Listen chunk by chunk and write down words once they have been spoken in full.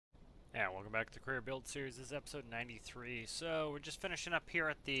And welcome back to the Career Build Series. This is episode 93. So we're just finishing up here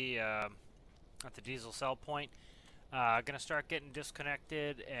at the diesel cell point. Gonna start getting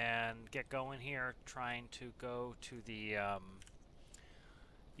disconnected and get going here. Trying to go to the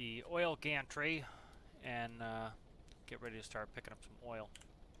oil gantry and get ready to start picking up some oil.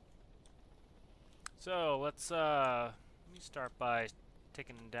 So let me start by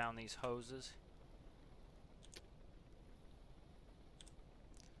taking down these hoses.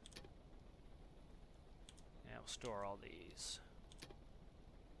 And we'll store all these.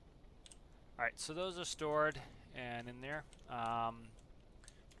 Alright, so those are stored and in there.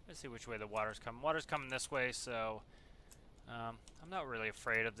 Let's see which way the water's coming. Water's coming this way, so I'm not really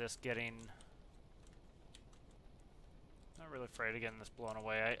afraid of this getting... Not really afraid of getting this blown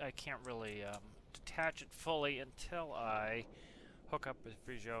away. I can't really detach it fully until I hook up with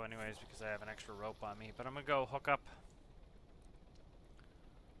Frigo anyways, because I have an extra rope on me. But I'm going to go hook up.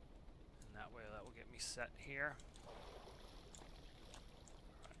 And that way that will get me set here.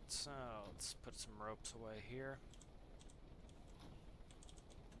 Alright, so let's put some ropes away here.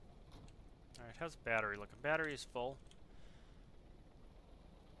 Alright, how's the battery looking? Battery is full.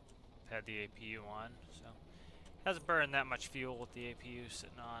 I've had the APU on, so hasn't burned that much fuel with the APU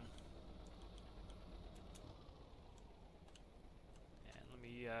sitting on. And let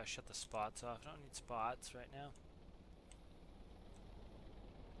me shut the spots off. I don't need spots right now.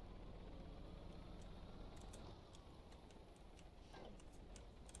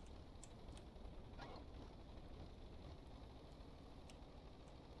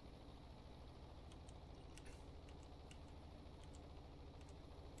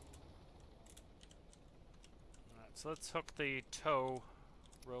 So let's hook the tow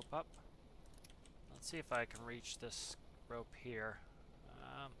rope up. Let's see if I can reach this rope here.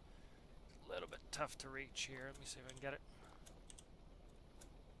 A little bit tough to reach here. Let me see if I can get it.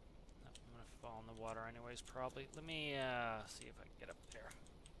 Nope, I'm going to fall in the water anyways, probably. Let me see if I can get up there.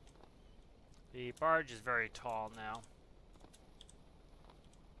 The barge is very tall now.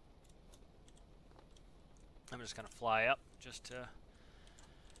 I'm just going to fly up just to...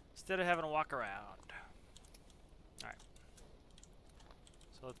 instead of having to walk around. Alright.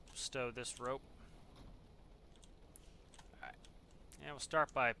 So let's stow this rope. Alright. And we'll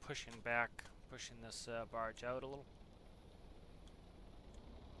start by pushing this barge out a little.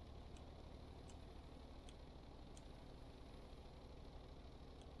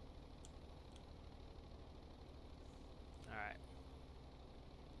 Alright.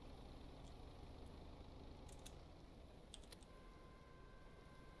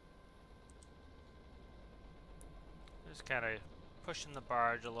 Just kind of pushing the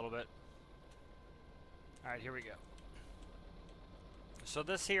barge a little bit. Alright, here we go. So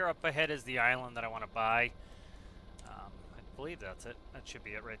this here up ahead is the island that I want to buy. I believe that's it. That should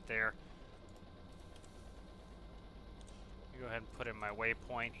be it right there. Let me go ahead and put in my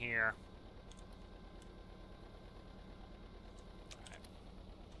waypoint here.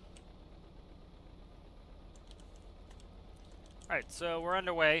 Alright, so we're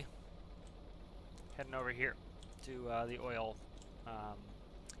underway. Heading over here to the oil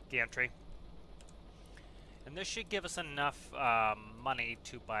gantry. And this should give us enough money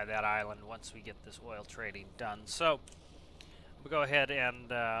to buy that island once we get this oil trading done. So we'll go ahead and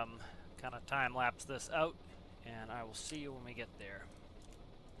kind of time-lapse this out, and I will see you when we get there.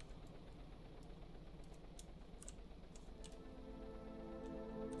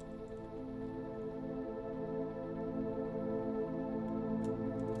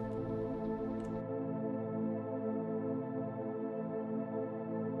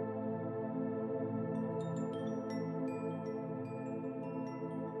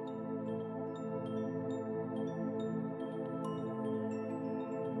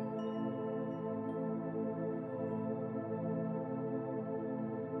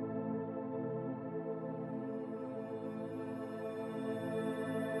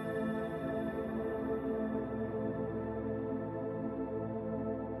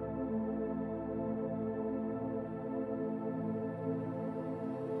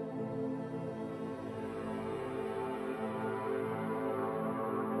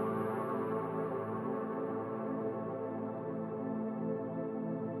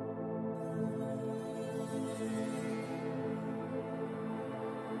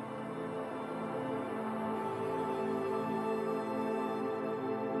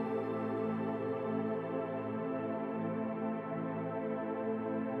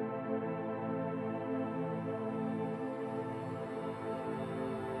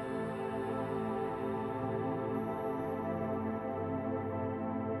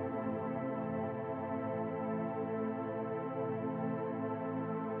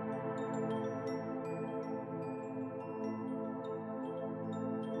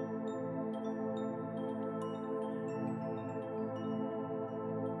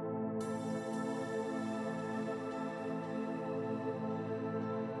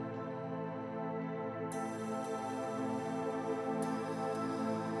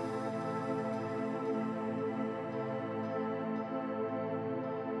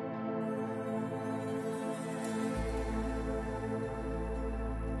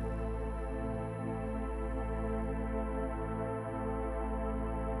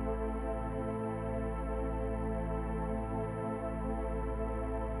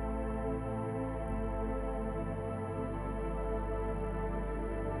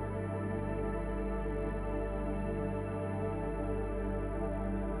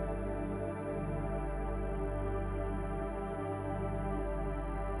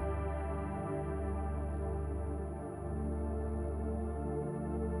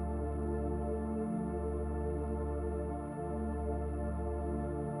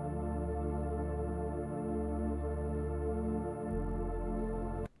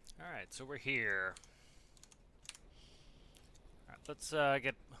 Alright, so we're here. Alright, let's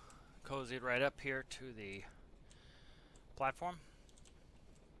get cozied right up here to the platform.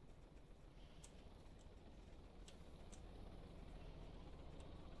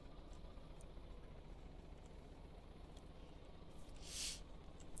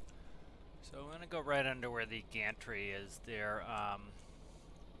 So I'm going to go right under where the gantry is there.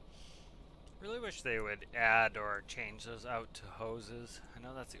 Really wish they would add or change those out to hoses. I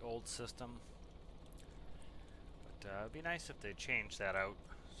know that's the old system, but it'd be nice if they changed that out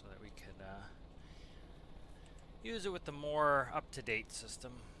so that we could use it with the more up-to-date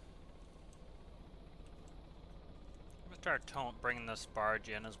system. I'm going to start bringing this barge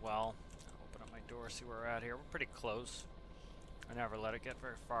in as well. I'll open up my door, see where we're at here. We're pretty close. I never let it get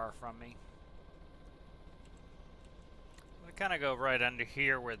very far from me. We kind of go right under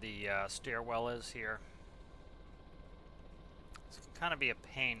here where the stairwell is here. So it can kind of be a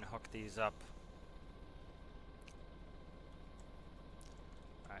pain to hook these up.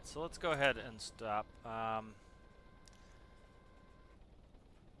 Alright, so let's go ahead and stop. I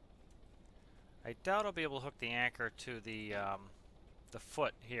doubt I'll be able to hook the anchor to the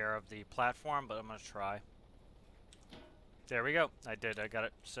foot here of the platform, but I'm going to try. There we go. I did. I got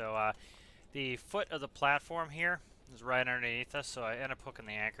it. So the foot of the platform here is right underneath us, so I end up hooking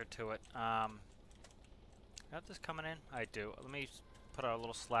the anchor to it. Got this coming in? I do. Let me put out a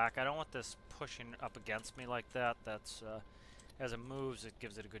little slack. I don't want this pushing up against me like that. That's as it moves, it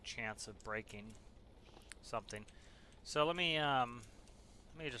gives it a good chance of breaking something. So let me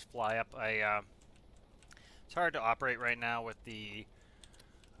just fly up. It's hard to operate right now with the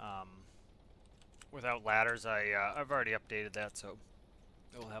without ladders. I've already updated that, so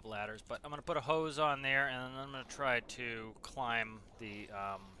we'll have ladders, but I'm going to put a hose on there, and then I'm going to try to climb the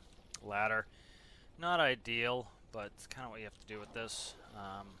ladder. Not ideal, but it's kind of what you have to do with this.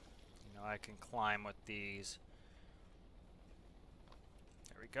 You know, I can climb with these.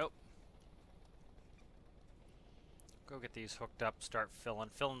 There we go. Go get these hooked up, start filling.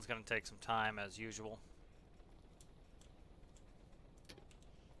 Filling's going to take some time, as usual.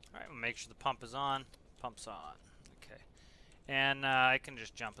 Alright, we'll make sure the pump is on. Pump's on. Okay. And I can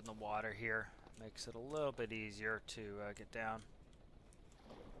just jump in the water here. Makes it a little bit easier to get down.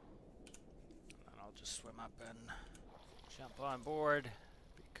 And I'll just swim up and jump on board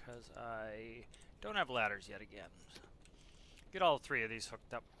because I don't have ladders yet again. So get all three of these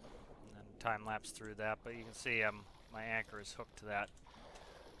hooked up and then time lapse through that. But you can see my anchor is hooked to that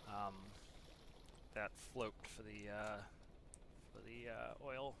that float for the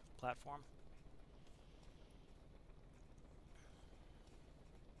oil platform.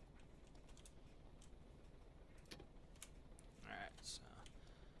 Alright, so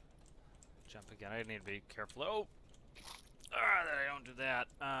jump again. I need to be careful. Oh! That I don't do that.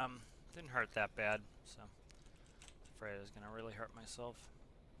 Didn't hurt that bad, so I was afraid I was going to really hurt myself.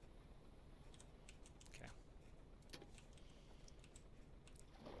 Okay.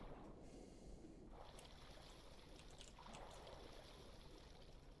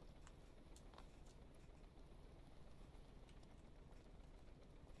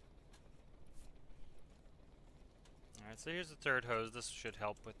 Alright, so here's the third hose. This should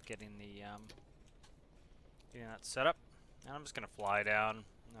help with getting the getting that set up. And I'm just going to fly down.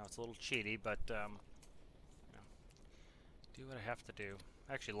 Now it's a little cheaty, but you know, do what I have to do.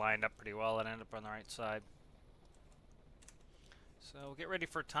 Actually lined up pretty well and ended up on the right side. So we'll get ready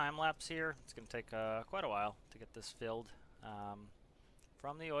for a time lapse here. It's going to take quite a while to get this filled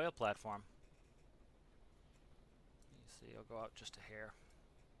from the oil platform. You see, I'll go out just a hair.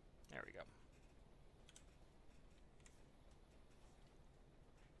 There we go.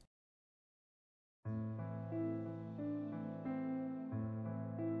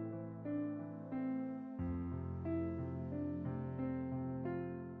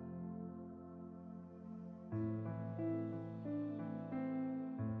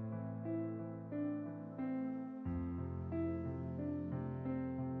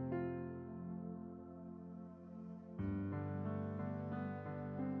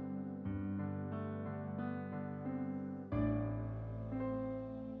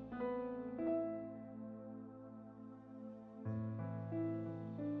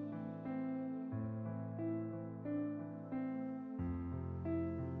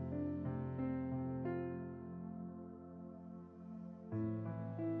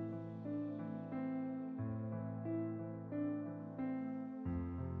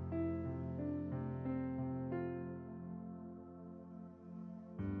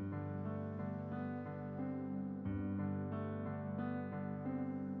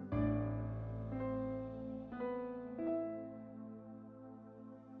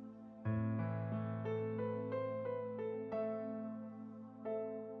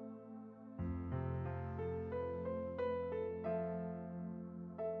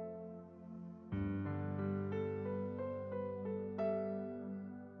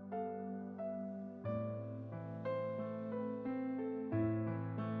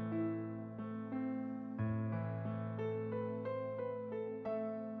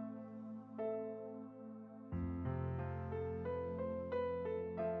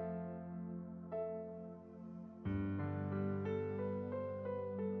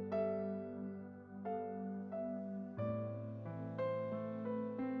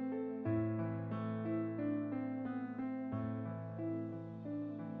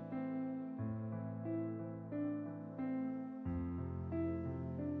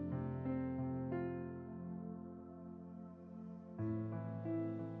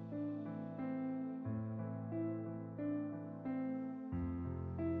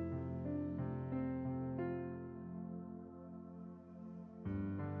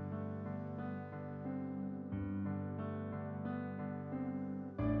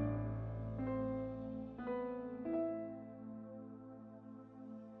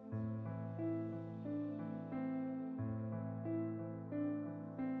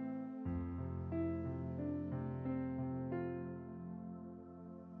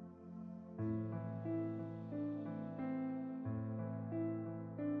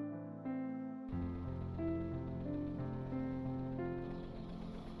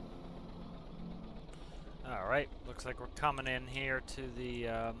 Alright, looks like we're coming in here to the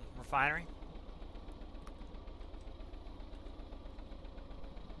refinery.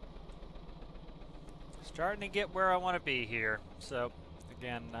 Starting to get where I want to be here. So,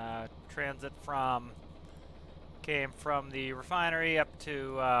 again, transit came from the refinery up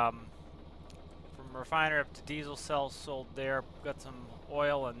to, from refinery up to diesel cells sold there. Got some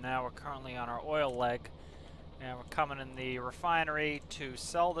oil, and now we're currently on our oil leg. And we're coming in the refinery to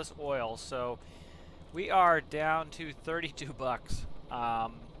sell this oil. So, we are down to 32 bucks.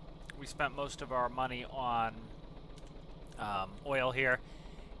 We spent most of our money on oil here.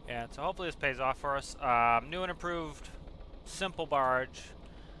 And so hopefully this pays off for us. New and improved, simple barge.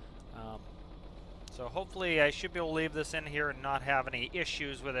 So hopefully I should be able to leave this in here and not have any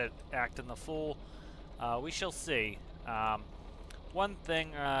issues with it acting the fool. We shall see. One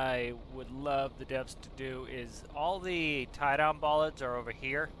thing I would love the devs to do is all the tie-down bollards are over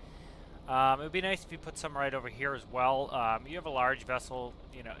here. It would be nice if you put some right over here as well. You have a large vessel,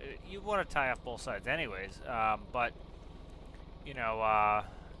 you know, you want to tie off both sides anyways, but, you know,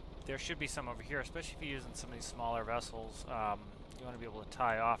 there should be some over here, especially if you're using some of these smaller vessels. You want to be able to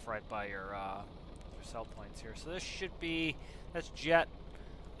tie off right by your sell points here. So this should be, that's jet.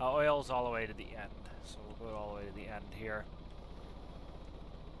 Oil's all the way to the end, so we'll go all the way to the end here.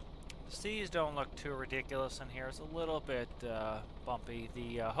 The seas don't look too ridiculous in here. It's a little bit bumpy.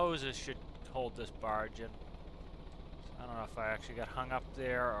 The hoses should hold this barge in. So I don't know if I actually got hung up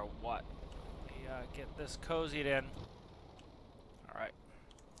there or what. Get this cozied in. Alright.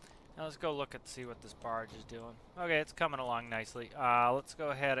 Now let's go look and see what this barge is doing. Okay, it's coming along nicely. Let's go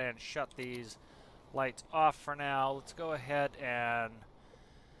ahead and shut these lights off for now. Let's go ahead and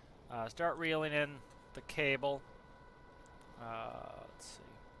start reeling in the cable. Let's see.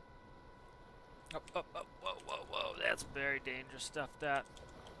 Oh, whoa, that's very dangerous stuff, that.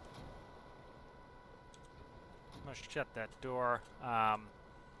 I'm gonna shut that door. A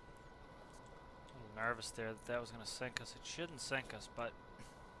little nervous there that was gonna sink us. It shouldn't sink us, but,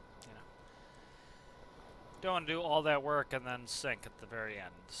 you know. Don't want to do all that work and then sink at the very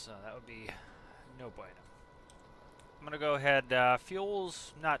end, so that would be no bueno. I'm gonna go ahead,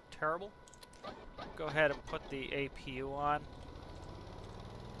 fuel's not terrible. Go ahead and put the APU on.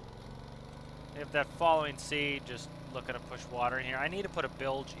 If that following sea, just looking to push water in here. I need to put a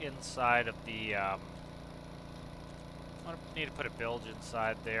bilge inside of the, I need to put a bilge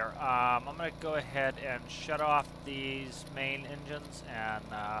inside there. I'm going to go ahead and shut off these main engines and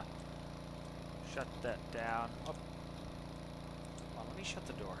shut that down. Oh. Well, let me shut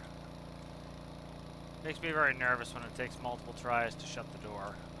the door. Makes me very nervous when it takes multiple tries to shut the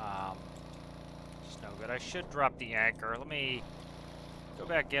door. Just no good. I should drop the anchor. Let me go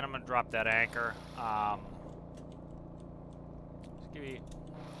back in. I'm going to drop that anchor. Just give me...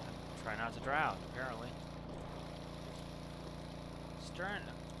 Try not to drown, apparently. Stern...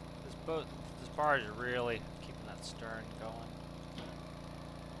 This barge is really keeping that stern going.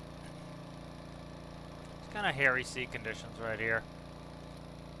 It's kind of hairy sea conditions right here.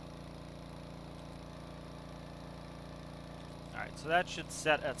 Alright, so that should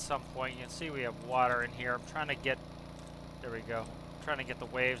set at some point. You can see we have water in here. I'm trying to get... There we go. Trying to get the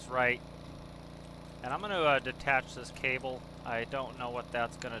waves right, and I'm going to detach this cable. I don't know what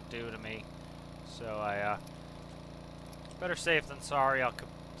that's going to do to me, so I better safe than sorry. I'll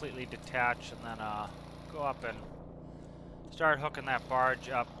completely detach and then go up and start hooking that barge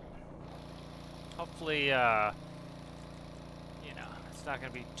up. Hopefully, you know, it's not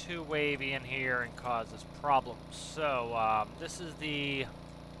going to be too wavy in here and cause us problems. So this is the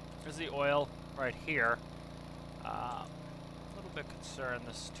oil right here. Bit concerned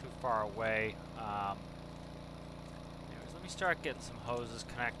this is too far away. Anyways, let me start getting some hoses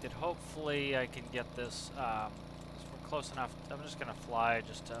connected. Hopefully I can get this, if we're close enough. I'm just gonna fly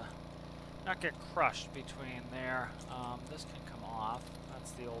just to not get crushed between there. This can come off.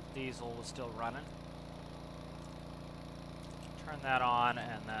 That's the old diesel was still running. Turn that on,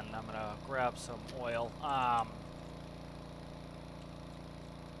 and then I'm gonna grab some oil.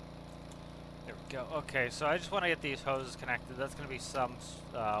 There we go. Okay, so I just want to get these hoses connected. That's going to be some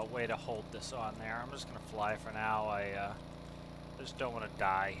way to hold this on there. I'm just going to fly for now. I just don't want to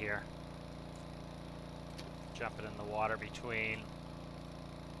die here. Jumping in the water between.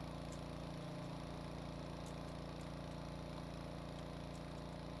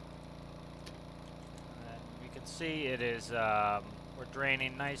 And you can see it is, we're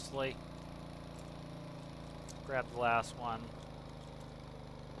draining nicely. Grab the last one.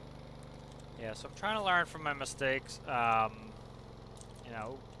 Yeah, so I'm trying to learn from my mistakes. You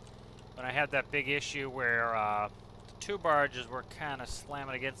know, when I had that big issue where two barges were kind of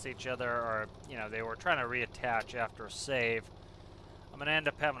slamming against each other, or, you know, they were trying to reattach after a save. I'm going to end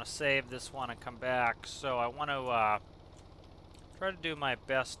up having to save this one and come back, so I want to try to do my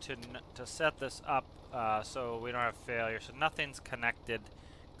best to set this up so we don't have failure. So nothing's connected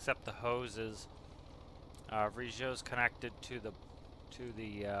except the hoses. Rijo's connected to the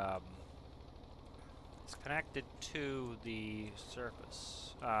it's connected to the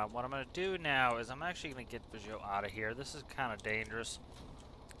surface. What I'm going to do now is I'm actually going to get Rijo out of here. This is kind of dangerous.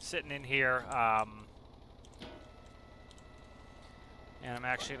 Sitting in here, and I'm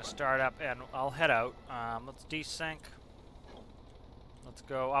actually going to start up, and I'll head out. Let's desync. Let's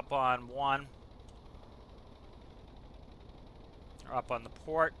go up on one, or up on the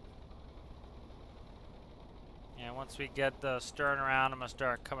port. And once we get the stern around, I'm gonna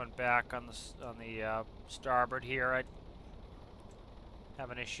start coming back on the starboard here. I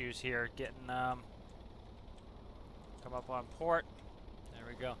having issues here getting come up on port. There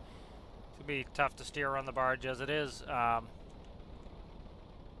we go. It's gonna be tough to steer on the barge as it is. So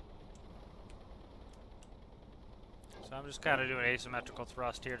I'm just kind of doing asymmetrical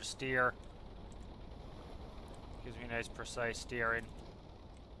thrust here to steer. Gives me nice precise steering.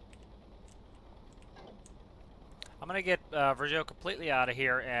 I'm going to get Rijo completely out of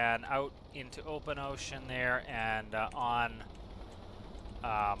here and out into open ocean there and on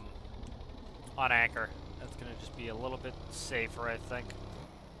anchor. That's going to just be a little bit safer, I think.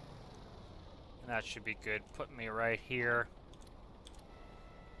 And that should be good. Putting me right here.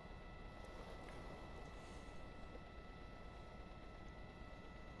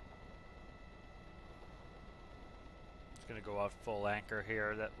 Just going to go out full anchor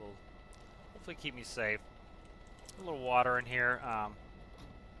here. That will hopefully keep me safe. A little water in here.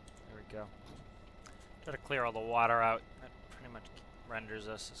 There we go. Try to clear all the water out. That pretty much renders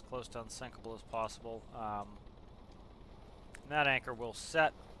us as close to unsinkable as possible. And that anchor will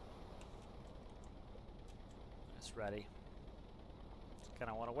set. It's ready. Kind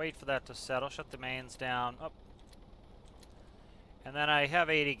of want to wait for that to settle. Shut the mains down. Up. And then I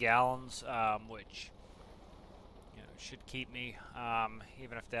have 80 gallons, which should keep me,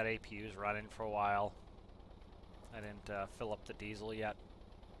 even if that APU is running for a while. I didn't fill up the diesel yet.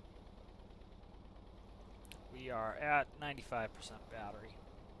 We are at 95% battery.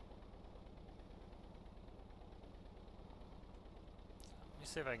 Let me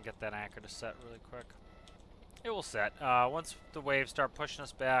see if I can get that anchor to set really quick. It will set. Once the waves start pushing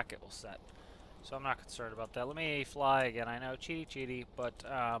us back, it will set. So I'm not concerned about that. Let me fly again. I know, cheaty, but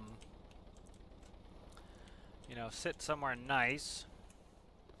you know, sit somewhere nice.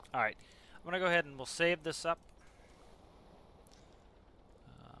 All right, I'm gonna go ahead and we'll save this up.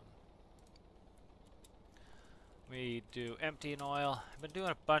 We do empty and oil. I've been doing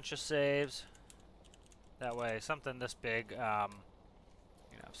a bunch of saves. That way, something this big, you know,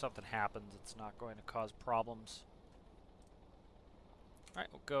 if something happens, it's not going to cause problems. Alright,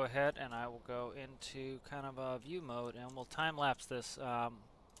 we'll go ahead and I will go into kind of a view mode and we'll time lapse this.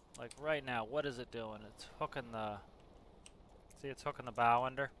 Like right now, what is it doing? It's hooking the, see, it's hooking the bow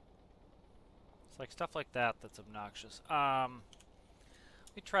under. It's like stuff like that that's obnoxious. Let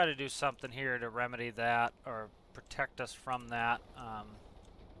me try to do something here to remedy that or protect us from that.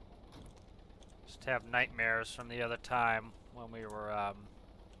 Just have nightmares from the other time when we were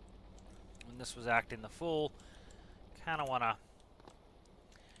when this was acting the fool. Kind of want to,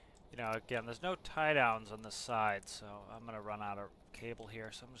 you know, again, there's no tie downs on this side, so I'm going to run out of cable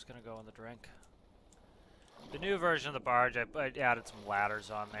here, so I'm just going to go in the drink. The new version of the barge, I added some ladders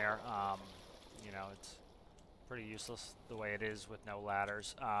on there. You know, it's pretty useless the way it is with no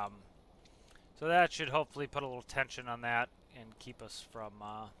ladders. So that should hopefully put a little tension on that and keep us from,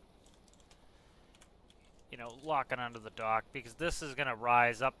 you know, locking onto the dock, because this is going to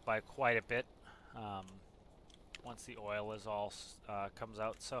rise up by quite a bit once the oil is all comes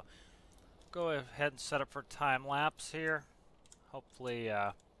out. So go ahead and set up for time lapse here. Hopefully,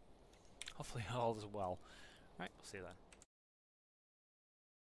 hopefully all is well. All right, we'll see you then.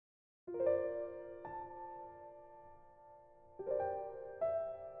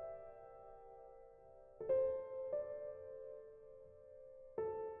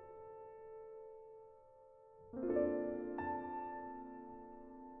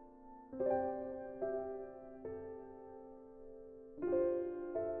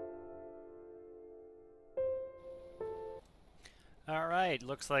 Alright,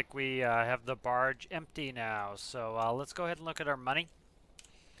 looks like we have the barge empty now, so let's go ahead and look at our money.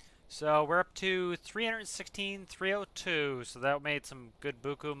 So we're up to 316,302, so that made some good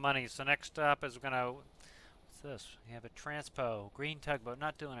buku money. So next up is we're gonna, what's this? We have a transpo, green tugboat,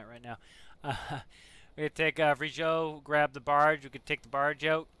 not doing it right now. We could take Vrijo, grab the barge. We could take the barge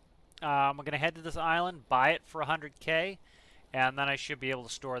out. We're going to head to this island, buy it for 100K, and then I should be able to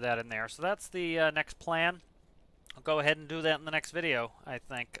store that in there. So that's the next plan. I'll go ahead and do that in the next video, I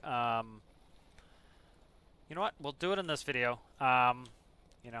think. You know what? We'll do it in this video.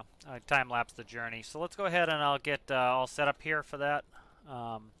 You know, time-lapse the journey. So let's go ahead and I'll get all set up here for that.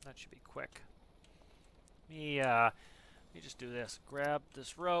 That should be quick. Let me just do this. Grab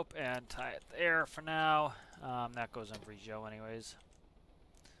this rope and tie it there for now. That goes on Vrijo anyways.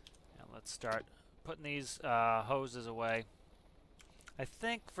 And let's start putting these hoses away. I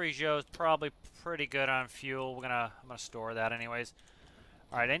think Vrijo is probably pretty good on fuel. I'm gonna store that anyways.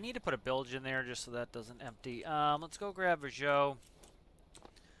 All right, I need to put a bilge in there just so that doesn't empty. Let's go grab Vrijo.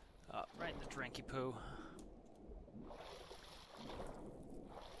 Right in the drinky poo.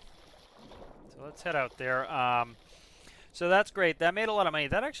 So let's head out there. So that's great. That made a lot of money.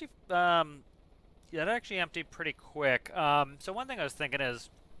 That actually emptied pretty quick. So one thing I was thinking is,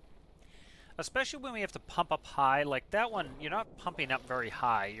 especially when we have to pump up high, like that one, you're not pumping up very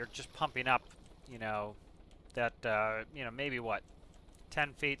high. You're just pumping up, you know, that, you know, maybe what,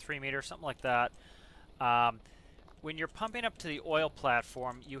 10 feet, 3 meters, something like that. When you're pumping up to the oil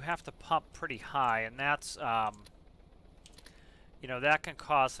platform, you have to pump pretty high, and that's, you know, that can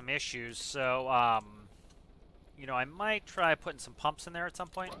cause some issues. So, you know, I might try putting some pumps in there at some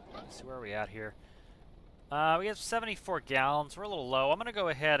point. Let's see, where are we at here? We have 74 gallons. We're a little low. I'm going to go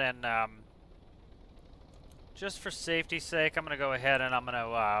ahead and, just for safety's sake, I'm going to go ahead and I'm going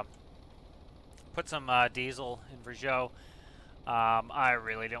to put some diesel in Vrijo. I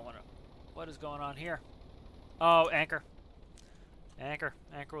really don't want to... What is going on here? Oh, anchor. Anchor.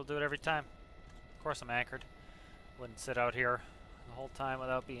 Anchor will do it every time. Of course I'm anchored. Wouldn't sit out here the whole time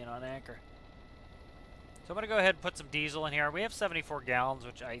without being on anchor. So I'm going to go ahead and put some diesel in here. We have 74 gallons,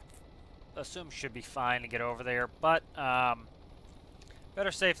 which I assume should be fine to get over there. But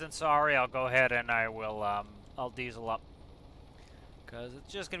better safe than sorry. I'll go ahead and I will I'll diesel up. Because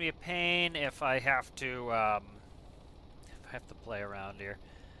it's just going to be a pain if I have to play around here.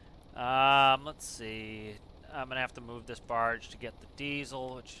 Let's see. I'm going to have to move this barge to get the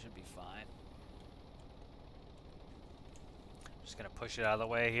diesel, which should be fine. Just going to push it out of the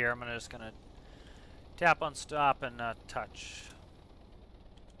way here. I'm just going to tap on stop and touch.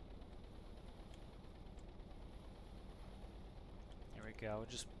 Here we go.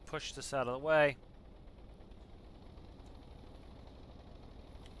 Just push this out of the way.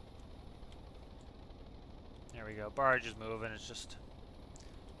 There we go. Barge is moving. It's just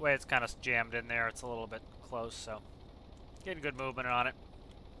the way it's kind of jammed in there. It's a little bit close, so getting good movement on it.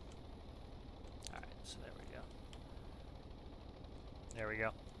 Alright, so there we go. There we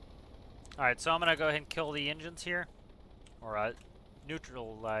go. Alright, so I'm going to go ahead and kill the engines here. Or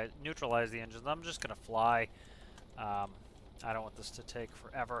neutralize the engines. I'm just going to fly. I don't want this to take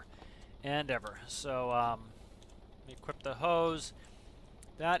forever and ever. So, let me equip the hose.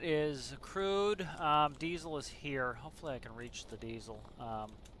 That is crude. Diesel is here. Hopefully I can reach the diesel. Oh,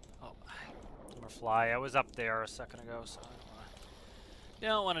 I'm going to fly. I was up there a second ago, so I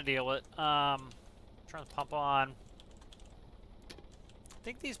don't want to deal with it. Turn the pump on. I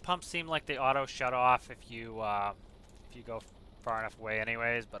think these pumps seem like they auto shut off if you go far enough away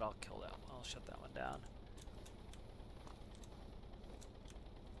anyways, but I'll kill that one. I'll shut that one down.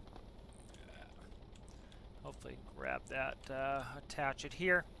 Hopefully grab that, attach it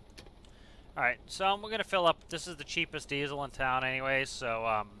here. Alright, so we're going to fill up. This is the cheapest diesel in town anyways,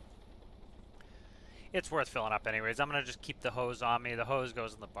 so it's worth filling up anyways. I'm going to just keep the hose on me. The hose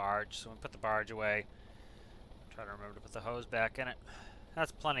goes in the barge, so we put the barge away. Try to remember to put the hose back in it.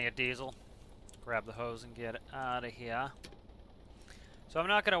 That's plenty of diesel. Grab the hose and get it out of here. So I'm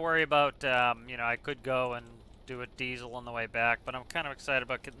not going to worry about, you know, I could go and do a diesel on the way back, but I'm kind of excited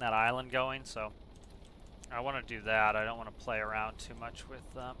about getting that island going, so I want to do that. I don't want to play around too much with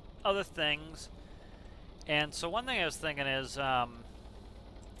other things. And so one thing I was thinking is, oh,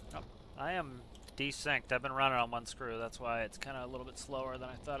 I am desynced. I've been running on one screw. That's why it's kind of a little bit slower than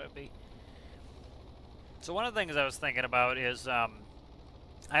I thought it would be. So one of the things I was thinking about is, I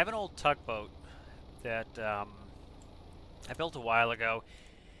have an old tugboat that I built a while ago,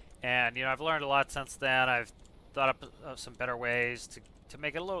 and you know, I've learned a lot since then. I've thought up of some better ways to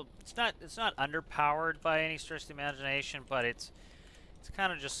make it a little. It's not underpowered by any stretch of the imagination, but it's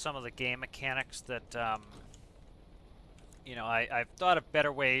kind of just some of the game mechanics that you know, I've thought of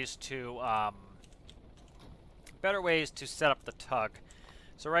better ways to set up the tug.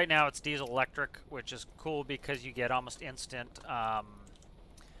 So right now it's diesel electric, which is cool because you get almost instant.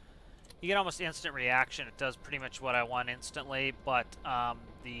 You get almost instant reaction. It does pretty much what I want instantly, but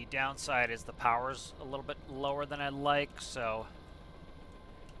The downside is the power's a little bit lower than I'd like, so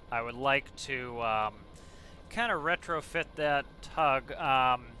I would like to kind of retrofit that tug.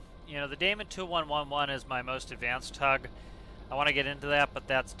 You know, the Damon 2111 is my most advanced tug. I want to get into that, but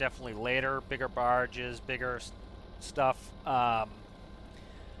that's definitely later. Bigger barges, bigger stuff.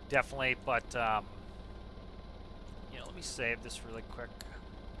 Definitely, but you know, let me save this really quick.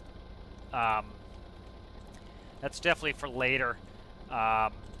 That's definitely for later.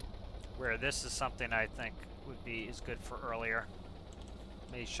 Where this is something I think is good for earlier.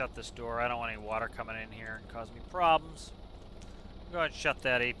 Let me shut this door. I don't want any water coming in here and causing me problems. Go ahead and shut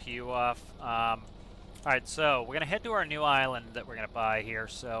that APU off. Alright, so we're going to head to our new island that we're going to buy here.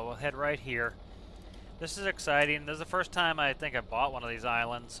 So we'll head right here. This is exciting. This is the first time I think I bought one of these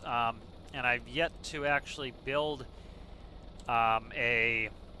islands. And I've yet to actually build a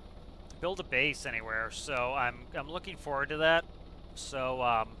base anywhere. So I'm looking forward to that.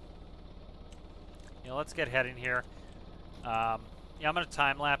 So you know, let's get heading here. Yeah, I'm going to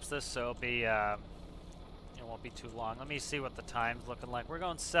time lapse this, so it'll be it won't be too long. Let me see what the time's looking like. We're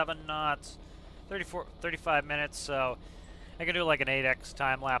going 7 knots, 35 minutes, so I can do like an 8x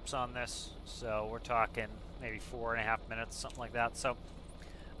time lapse on this. So we're talking maybe 4.5 minutes, something like that. So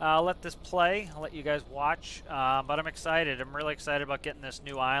I'll let this play. I'll let you guys watch. But I'm excited. I'm really excited about getting this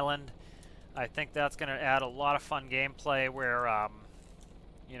new island. I think that's going to add a lot of fun gameplay where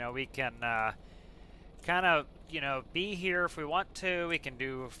you know, we can kind of, you know, be here if we want to. We can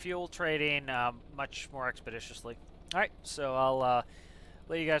do fuel trading much more expeditiously. All right, so I'll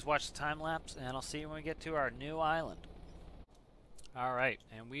let you guys watch the time lapse, and I'll see you when we get to our new island. All right,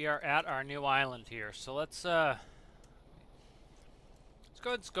 and we are at our new island here. So let's go ahead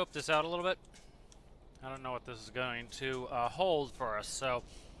and scope this out a little bit. I don't know what this is going to hold for us, so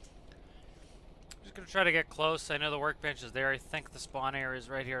I'm just going to try to get close. I know the workbench is there. I think the spawn area is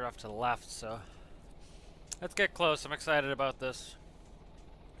right here off to the left, so let's get close. I'm excited about this.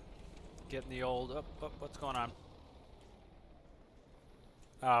 Getting the old... Oh, what's going on?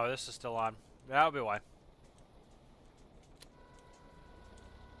 Oh, this is still on. That'll be why.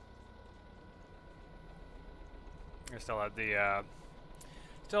 I still had the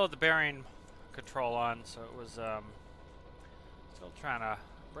bearing control on, so it was still trying to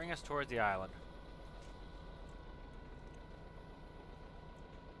bring us towards the island.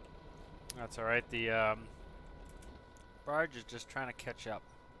 That's all right. The barge is just trying to catch up.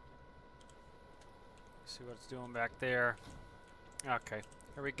 See what it's doing back there. Okay,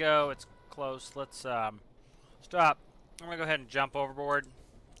 here we go. It's close. Let's stop. I'm gonna go ahead and jump overboard.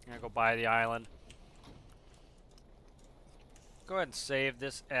 I'm gonna go by the island. Go ahead and save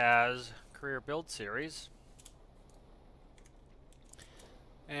this as career build series.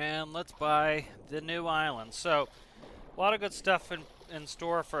 And let's buy the new island. So, a lot of good stuff in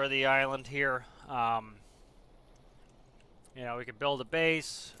store for the island here. You know, we can build a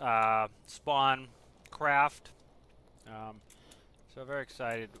base, spawn, craft. So very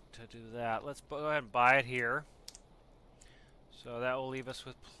excited to do that. Let's go ahead and buy it here. So that will leave us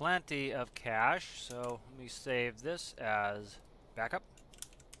with plenty of cash. So let me save this as backup.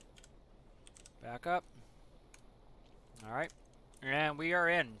 Backup. All right. And we are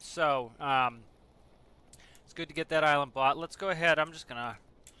in. So it's good to get that island bought. Let's go ahead. Let's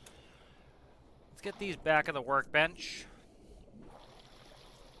get these back of the workbench.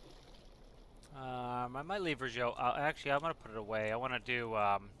 I might leave Rizzo. Actually, I'm going to put it away. I want to do,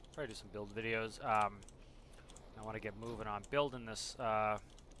 probably do some build videos. I want to get moving on building this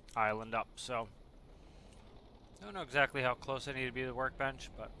island up. So, I don't know exactly how close I need to be to the workbench,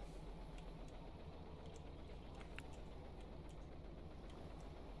 but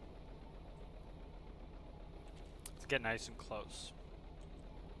let's get nice and close.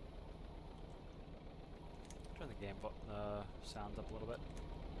 Turn the game sounds up a little bit.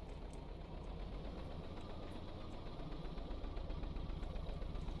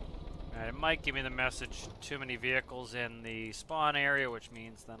 It might give me the message, too many vehicles in the spawn area, which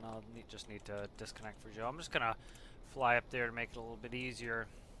means then I'll just need to disconnect for Joe. I'm just going to fly up there to make it a little bit easier.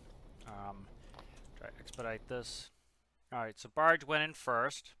 Try to expedite this. Alright, so barge went in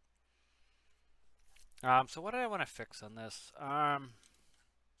first. So what did I want to fix on this? I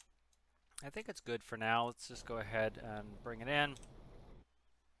think it's good for now. Let's just go ahead and bring it in.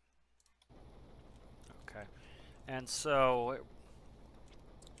 Okay. And so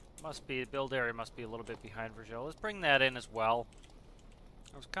the build area must be a little bit behind Virgil. Let's bring that in as well.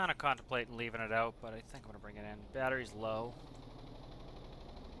 I was kind of contemplating leaving it out, but I think I'm going to bring it in. Battery's low.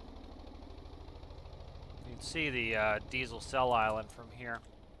 You can see the diesel cell island from here.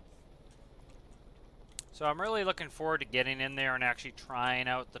 So I'm really looking forward to getting in there and actually trying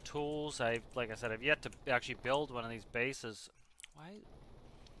out the tools. Like I said, I've yet to actually build one of these bases. Why?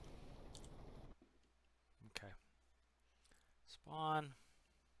 Okay. Spawn,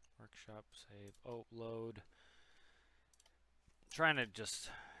 workshop, save, load. Trying to just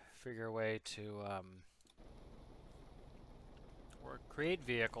figure a way to create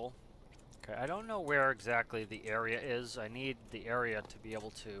vehicle. Okay, I don't know where exactly the area is. I need the area to be able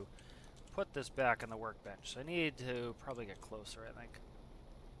to put this back on the workbench. So I need to probably get closer, I think.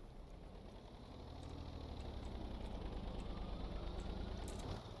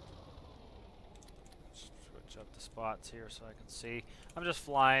 Switch up the spots here so I can see. I'm just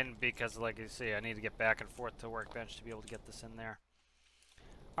flying because, like you see, I need to get back and forth to workbench to be able to get this in there.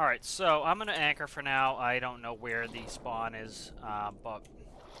 Alright, so I'm going to anchor for now. I don't know where the spawn is, but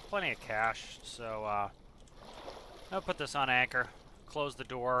plenty of cash. So I'll put this on anchor, close the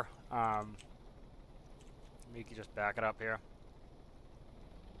door. We can just back it up here.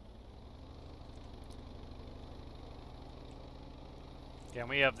 Again,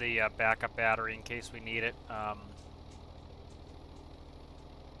 we have the backup battery in case we need it. Got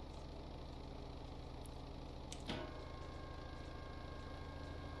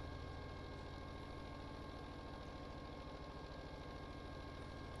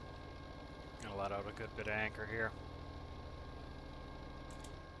to let out a good bit of anchor here.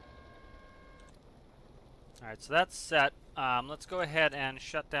 Alright, so that's set. Let's go ahead and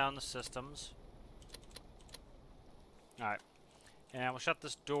shut down the systems. Alright. And we'll shut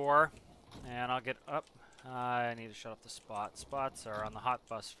this door, and I'll get up. I need to shut off the spots. Spots are on the hot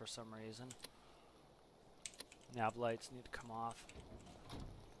bus for some reason. Nav lights need to come off.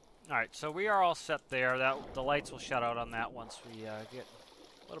 Alright, so we are all set there. The lights will shut out on that once we get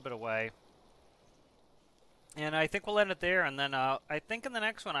a little bit away. And I think we'll end it there, and then I think in the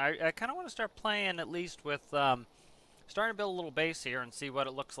next one, I kind of want to start playing at least with starting to build a little base here and see what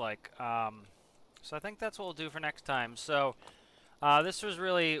it looks like. So I think that's what we'll do for next time. So this was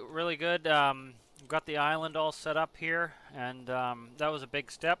really, really good. We've got the island all set up here, and that was a big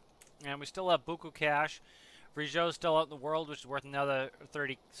step. And we still have buku cash. Rizhou's still out in the world, which is worth another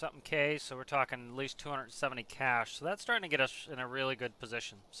 30-something K, so we're talking at least 270 cash. So that's starting to get us in a really good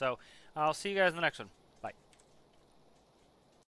position. So I'll see you guys in the next one.